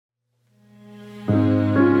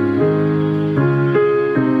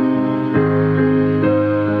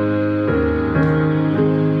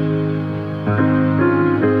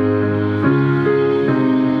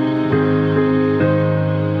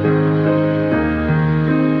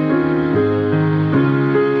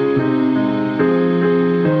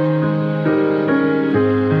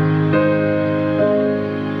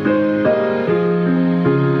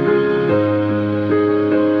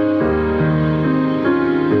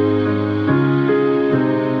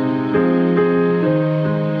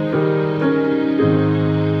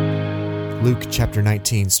Chapter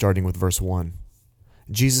 19, starting with verse 1.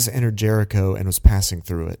 Jesus entered Jericho and was passing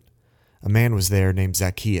through it. A man was there named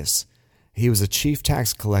Zacchaeus. He was a chief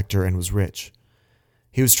tax collector and was rich.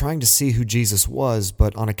 He was trying to see who Jesus was,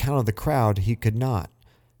 but on account of the crowd, he could not,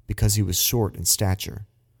 because he was short in stature.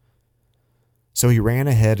 So he ran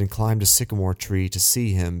ahead and climbed a sycamore tree to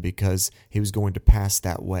see him, because he was going to pass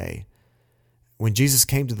that way. When Jesus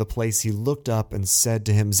came to the place, he looked up and said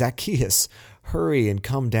to him, "Zacchaeus, hurry and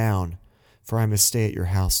come down, for I must stay at your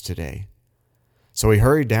house today." So he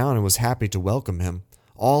hurried down and was happy to welcome him.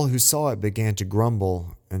 All who saw it began to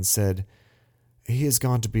grumble and said, "He has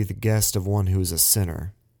gone to be the guest of one who is a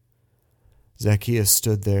sinner." Zacchaeus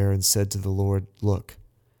stood there and said to the Lord, "Look,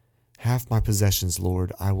 half my possessions,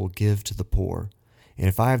 Lord, I will give to the poor, and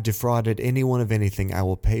if I have defrauded anyone of anything, I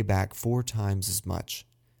will pay back 4 times as much."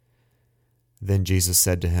 Then Jesus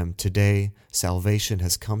said to him, "Today salvation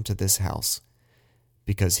has come to this house,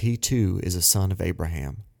 because he too is a son of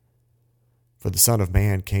Abraham. For the Son of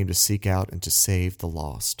Man came to seek out and to save the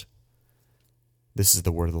lost." This is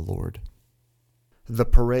the word of the Lord. The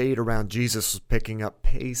parade around Jesus was picking up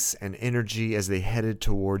pace and energy as they headed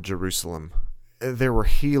toward Jerusalem. There were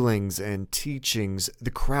healings and teachings.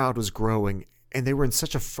 The crowd was growing, and they were in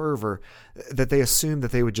such a fervor that they assumed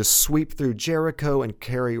that they would just sweep through Jericho and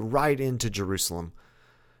carry right into Jerusalem.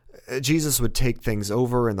 Jesus would take things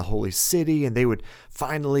over in the holy city, and they would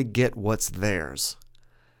finally get what's theirs.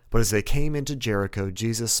 But as they came into Jericho,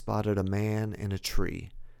 Jesus spotted a man in a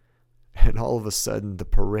tree, and all of a sudden the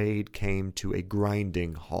parade came to a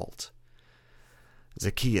grinding halt.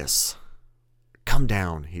 "Zacchaeus, come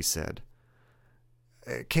down," he said.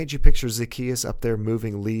 Can't you picture Zacchaeus up there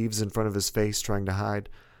moving leaves in front of his face, trying to hide?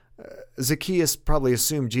 Zacchaeus probably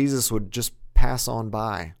assumed Jesus would just pass on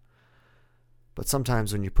by. But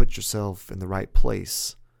sometimes when you put yourself in the right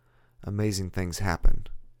place, amazing things happen.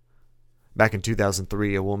 Back in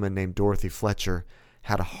 2003, a woman named Dorothy Fletcher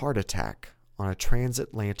had a heart attack on a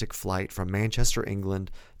transatlantic flight from Manchester,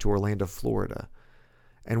 England to Orlando, Florida.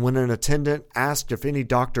 And when an attendant asked if any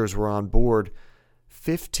doctors were on board,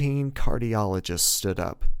 15 cardiologists stood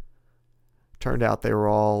up. Turned out they were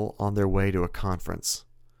all on their way to a conference.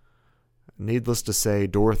 Needless to say,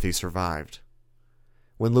 Dorothy survived.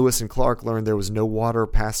 When Lewis and Clark learned there was no water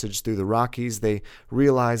passage through the Rockies, they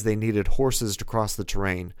realized they needed horses to cross the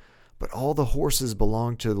terrain. But all the horses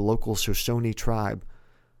belonged to the local Shoshone tribe,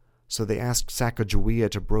 so they asked Sacagawea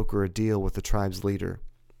to broker a deal with the tribe's leader.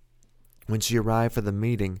 When she arrived for the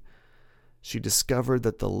meeting, she discovered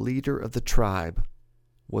that the leader of the tribe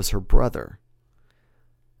was her brother.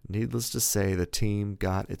 Needless to say, the team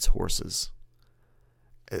got its horses.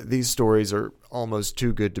 These stories are almost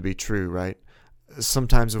too good to be true, right?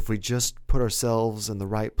 Sometimes if we just put ourselves in the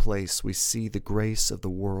right place, we see the grace of the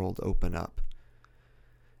world open up.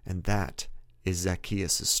 And that is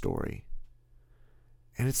Zacchaeus' story.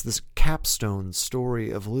 And it's this capstone story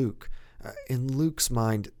of Luke. In Luke's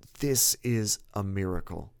mind, this is a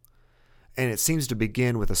miracle. And it seems to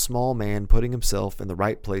begin with a small man putting himself in the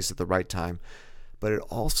right place at the right time. But it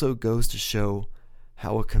also goes to show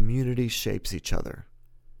how a community shapes each other,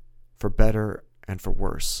 for better and for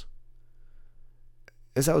worse.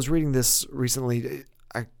 As I was reading this recently,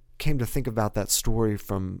 I came to think about that story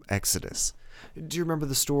from Exodus. Do you remember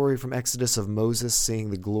the story from Exodus of Moses seeing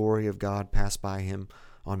the glory of God pass by him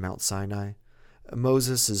on Mount Sinai?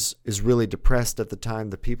 Moses is really depressed at the time.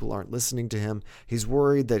 The people aren't listening to him. He's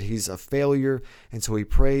worried that he's a failure, and so he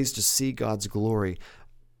prays to see God's glory.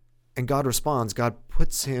 And God responds. God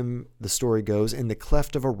puts him, the story goes, in the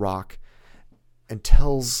cleft of a rock and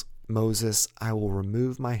tells Moses, "I will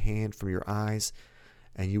remove my hand from your eyes,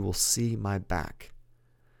 and you will see my back."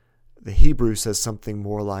 The Hebrew says something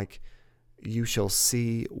more like, "You shall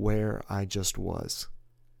see where I just was."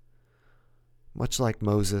 Much like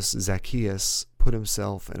Moses, Zacchaeus put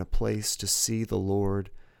himself in a place to see the Lord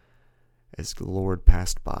as the Lord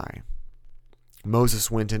passed by. Moses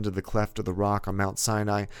went into the cleft of the rock on Mount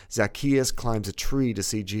Sinai. Zacchaeus climbs a tree to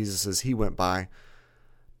see Jesus as he went by.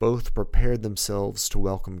 Both prepared themselves to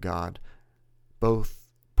welcome God. Both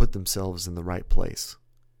put themselves in the right place.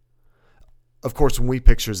 Of course, when we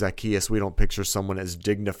picture Zacchaeus, we don't picture someone as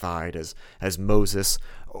dignified as Moses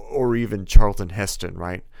or even Charlton Heston,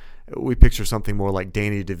 right? We picture something more like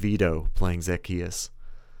Danny DeVito playing Zacchaeus.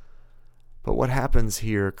 But what happens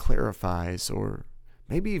here clarifies or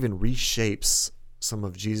maybe even reshapes some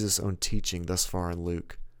of Jesus' own teaching thus far in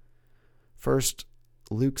Luke. First,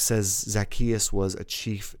 Luke says Zacchaeus was a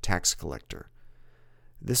chief tax collector.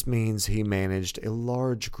 This means he managed a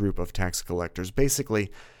large group of tax collectors.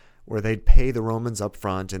 Basically, where they'd pay the Romans up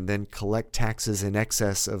front and then collect taxes in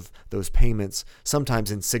excess of those payments,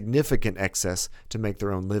 sometimes in significant excess, to make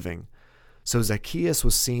their own living. So Zacchaeus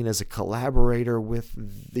was seen as a collaborator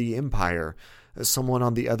with the empire, someone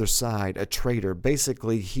on the other side, a traitor.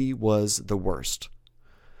 Basically, he was the worst.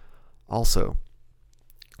 Also,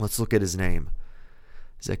 let's look at his name.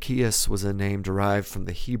 Zacchaeus was a name derived from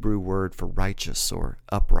the Hebrew word for righteous or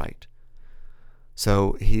upright.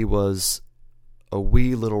 So he was a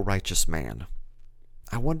wee little righteous man.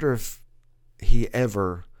 I wonder if he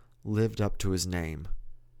ever lived up to his name.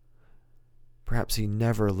 Perhaps he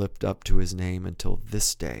never lived up to his name until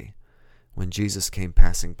this day, when Jesus came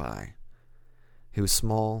passing by. He was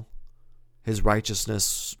small, his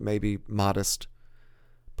righteousness maybe modest,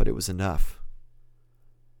 but it was enough.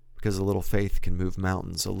 Because a little faith can move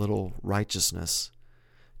mountains, a little righteousness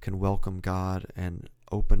can welcome God and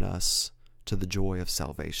open us to the joy of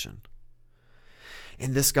salvation.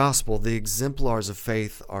 In this gospel, the exemplars of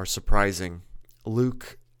faith are surprising.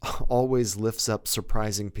 Luke always lifts up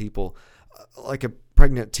surprising people, like a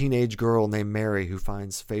pregnant teenage girl named Mary who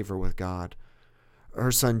finds favor with God.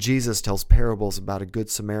 Her son Jesus tells parables about a good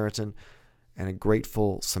Samaritan and a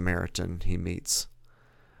grateful Samaritan he meets.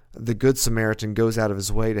 The good Samaritan goes out of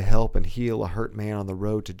his way to help and heal a hurt man on the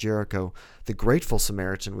road to Jericho. The grateful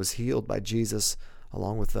Samaritan was healed by Jesus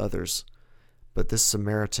along with others. But this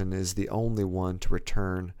Samaritan is the only one to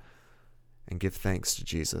return and give thanks to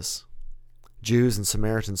Jesus. Jews and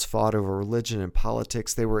Samaritans fought over religion and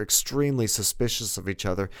politics. They were extremely suspicious of each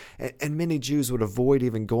other, and many Jews would avoid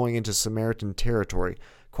even going into Samaritan territory.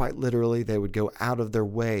 Quite literally, they would go out of their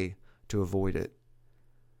way to avoid it.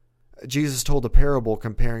 Jesus told a parable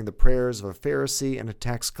comparing the prayers of a Pharisee and a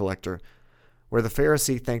tax collector, where the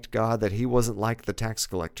Pharisee thanked God that he wasn't like the tax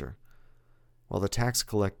collector, while the tax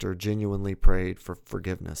collector genuinely prayed for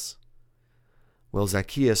forgiveness. Well,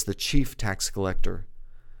 Zacchaeus, the chief tax collector,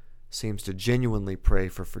 seems to genuinely pray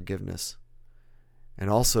for forgiveness and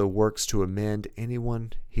also works to amend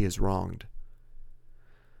anyone he has wronged.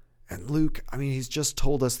 And Luke, he's just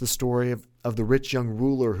told us the story of the rich young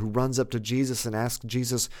ruler who runs up to Jesus and asks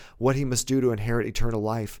Jesus what he must do to inherit eternal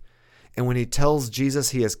life. And when he tells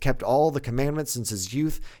Jesus he has kept all the commandments since his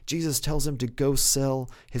youth, Jesus tells him to go sell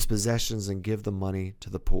his possessions and give the money to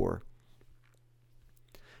the poor.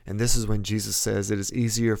 And this is when Jesus says it is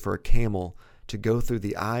easier for a camel to go through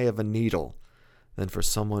the eye of a needle than for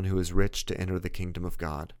someone who is rich to enter the kingdom of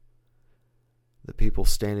God. The people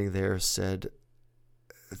standing there said,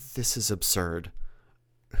 "This is absurd.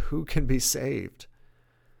 Who can be saved?"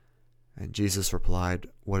 And Jesus replied,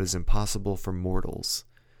 "What is impossible for mortals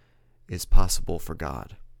is possible for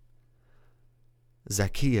God."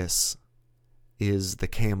 Zacchaeus is the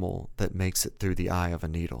camel that makes it through the eye of a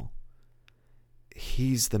needle.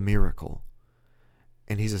 He's the miracle,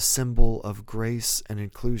 and he's a symbol of grace and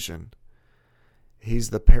inclusion. He's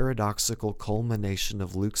the paradoxical culmination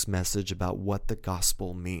of Luke's message about what the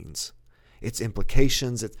gospel means, its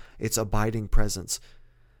implications, its abiding presence.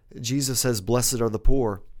 Jesus says, "Blessed are the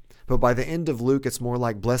poor," but by the end of Luke, it's more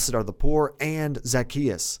like, "Blessed are the poor and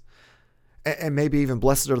Zacchaeus." And maybe even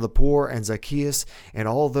 "Blessed are the poor and Zacchaeus and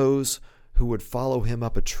all those who would follow him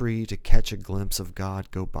up a tree to catch a glimpse of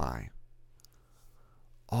God go by."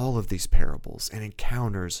 All of these parables and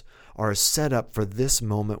encounters are a setup for this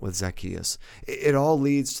moment with Zacchaeus. It all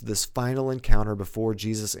leads to this final encounter before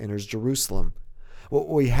Jesus enters Jerusalem. What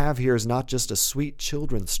we have here is not just a sweet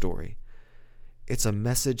children's story. It's a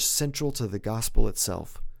message central to the gospel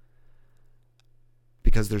itself.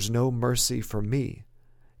 Because there's no mercy for me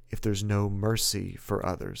if there's no mercy for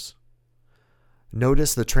others.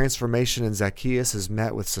 Notice the transformation in Zacchaeus is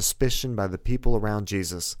met with suspicion by the people around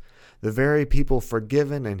Jesus. The very people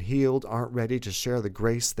forgiven and healed aren't ready to share the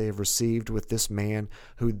grace they have received with this man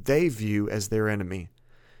who they view as their enemy.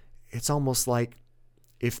 It's almost like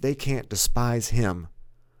if they can't despise him,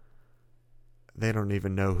 they don't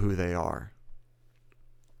even know who they are.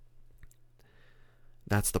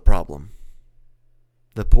 That's the problem.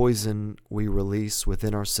 The poison we release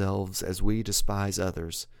within ourselves as we despise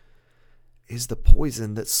others is the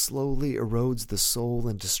poison that slowly erodes the soul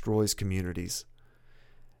and destroys communities.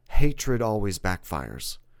 Hatred always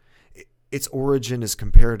backfires. Its origin is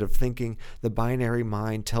comparative thinking. The binary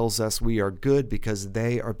mind tells us we are good because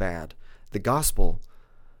they are bad. The gospel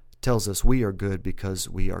tells us we are good because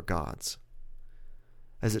we are God's.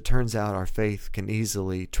 As it turns out, our faith can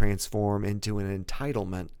easily transform into an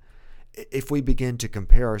entitlement if we begin to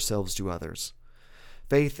compare ourselves to others.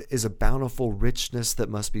 Faith is a bountiful richness that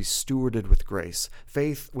must be stewarded with grace.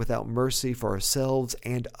 Faith without mercy for ourselves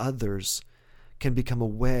and others can become a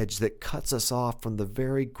wedge that cuts us off from the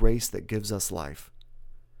very grace that gives us life.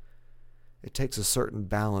 It takes a certain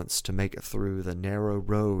balance to make it through the narrow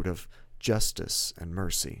road of justice and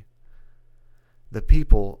mercy. The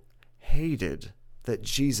people hated that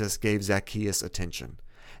Jesus gave Zacchaeus attention.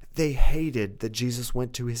 They hated that Jesus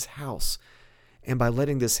went to his house. And by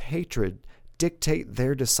letting this hatred dictate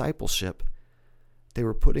their discipleship, they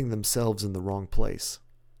were putting themselves in the wrong place.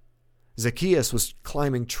 Zacchaeus was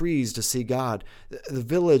climbing trees to see God. The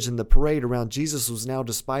village and the parade around Jesus was now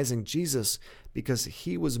despising Jesus because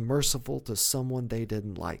he was merciful to someone they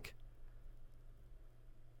didn't like.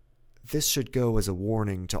 This should go as a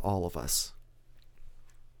warning to all of us.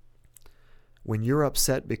 When you're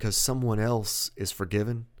upset because someone else is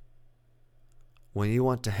forgiven, when you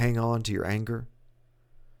want to hang on to your anger,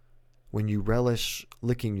 when you relish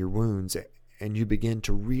licking your wounds and you begin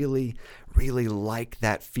to really, really like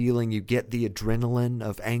that feeling, you get the adrenaline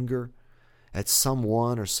of anger at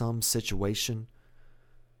someone or some situation,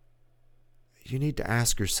 you need to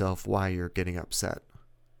ask yourself why you're getting upset.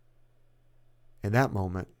 In that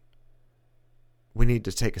moment, we need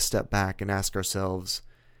to take a step back and ask ourselves,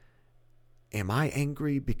 am I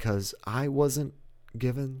angry because I wasn't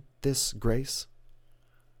given this grace?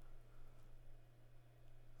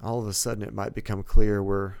 All of a sudden it might become clear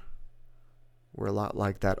we're a lot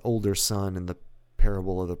like that older son in the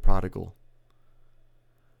parable of the prodigal.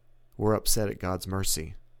 We're upset at God's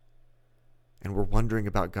mercy. And we're wondering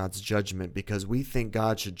about God's judgment because we think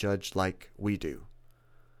God should judge like we do.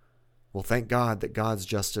 Well, thank God that God's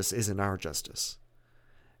justice isn't our justice.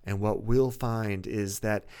 And what we'll find is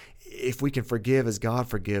that if we can forgive as God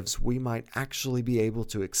forgives, we might actually be able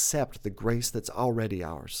to accept the grace that's already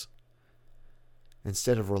ours.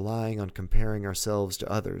 Instead of relying on comparing ourselves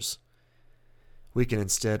to others, we can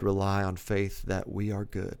instead rely on faith that we are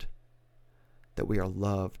good, that we are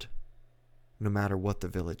loved, no matter what the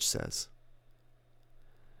village says.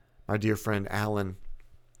 My dear friend Alan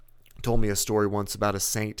told me a story once about a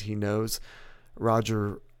saint he knows.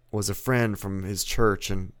 Roger was a friend from his church,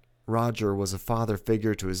 and Roger was a father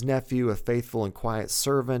figure to his nephew, a faithful and quiet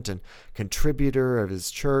servant and contributor of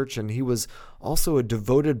his church, and he was also a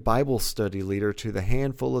devoted Bible study leader to the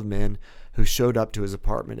handful of men who showed up to his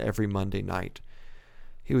apartment every Monday night.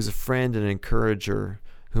 He was a friend and encourager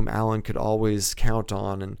whom Alan could always count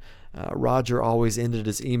on, and Roger always ended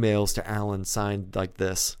his emails to Alan signed like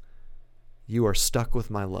this: "You are stuck with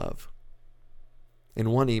my love."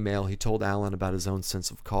 In one email, he told Alan about his own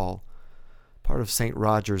sense of call. Part of St.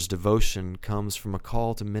 Roger's devotion comes from a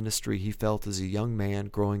call to ministry he felt as a young man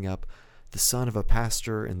growing up, the son of a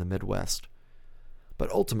pastor in the Midwest. But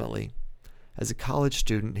ultimately, as a college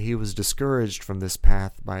student, he was discouraged from this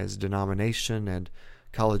path by his denomination and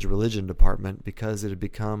college religion department because it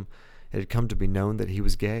had come to be known that he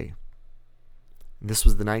was gay. This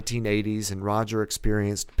was the 1980s, and Roger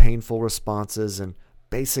experienced painful responses and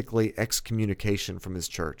basically excommunication from his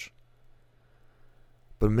church.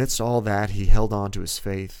 But amidst all that, he held on to his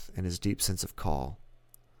faith and his deep sense of call.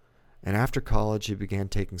 And after college, he began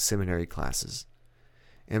taking seminary classes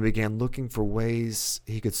and began looking for ways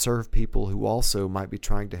he could serve people who also might be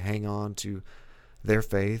trying to hang on to their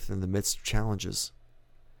faith in the midst of challenges.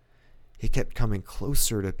 He kept coming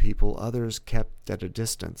closer to people others kept at a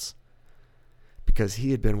distance because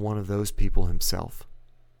he had been one of those people himself.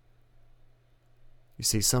 You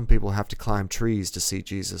see, some people have to climb trees to see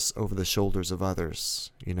Jesus over the shoulders of others,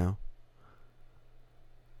 you know.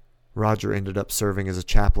 Roger ended up serving as a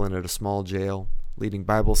chaplain at a small jail, leading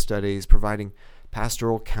Bible studies, providing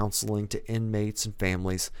pastoral counseling to inmates and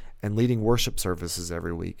families, and leading worship services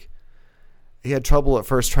every week. He had trouble at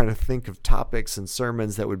first trying to think of topics and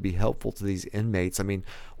sermons that would be helpful to these inmates. I mean,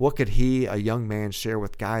 what could he, a young man, share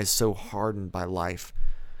with guys so hardened by life?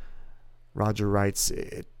 Roger writes,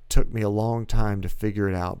 "It took me a long time to figure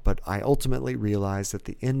it out, but I ultimately realized that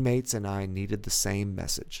the inmates and I needed the same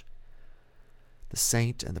message. The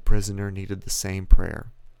saint and the prisoner needed the same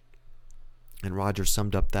prayer." And Roger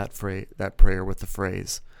summed up that prayer with the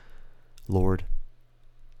phrase, "Lord,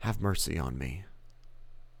 have mercy on me."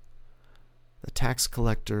 The tax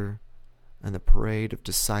collector and the parade of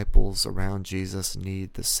disciples around Jesus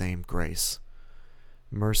need the same grace.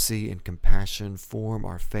 Mercy and compassion form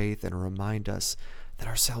our faith and remind us that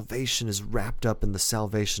our salvation is wrapped up in the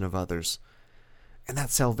salvation of others. And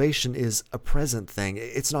that salvation is a present thing.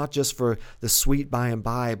 It's not just for the sweet by and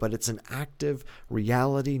by, but it's an active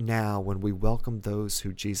reality now when we welcome those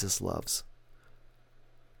who Jesus loves.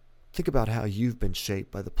 Think about how you've been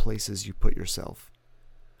shaped by the places you put yourself.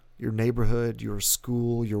 Your neighborhood, your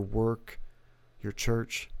school, your work, your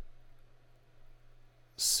church.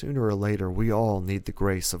 Sooner or later, we all need the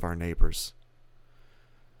grace of our neighbors.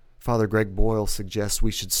 Father Greg Boyle suggests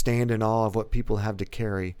we should stand in awe of what people have to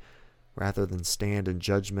carry, rather than stand in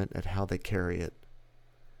judgment at how they carry it.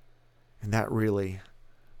 And that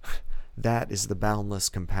is the boundless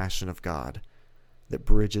compassion of God that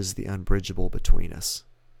bridges the unbridgeable between us.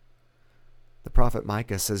 The prophet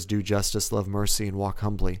Micah says, "Do justice, love mercy, and walk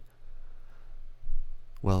humbly."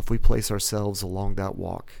 Well, if we place ourselves along that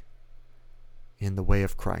walk in the way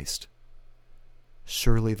of Christ,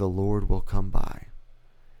 surely the Lord will come by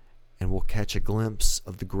and will catch a glimpse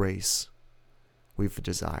of the grace we've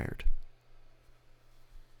desired.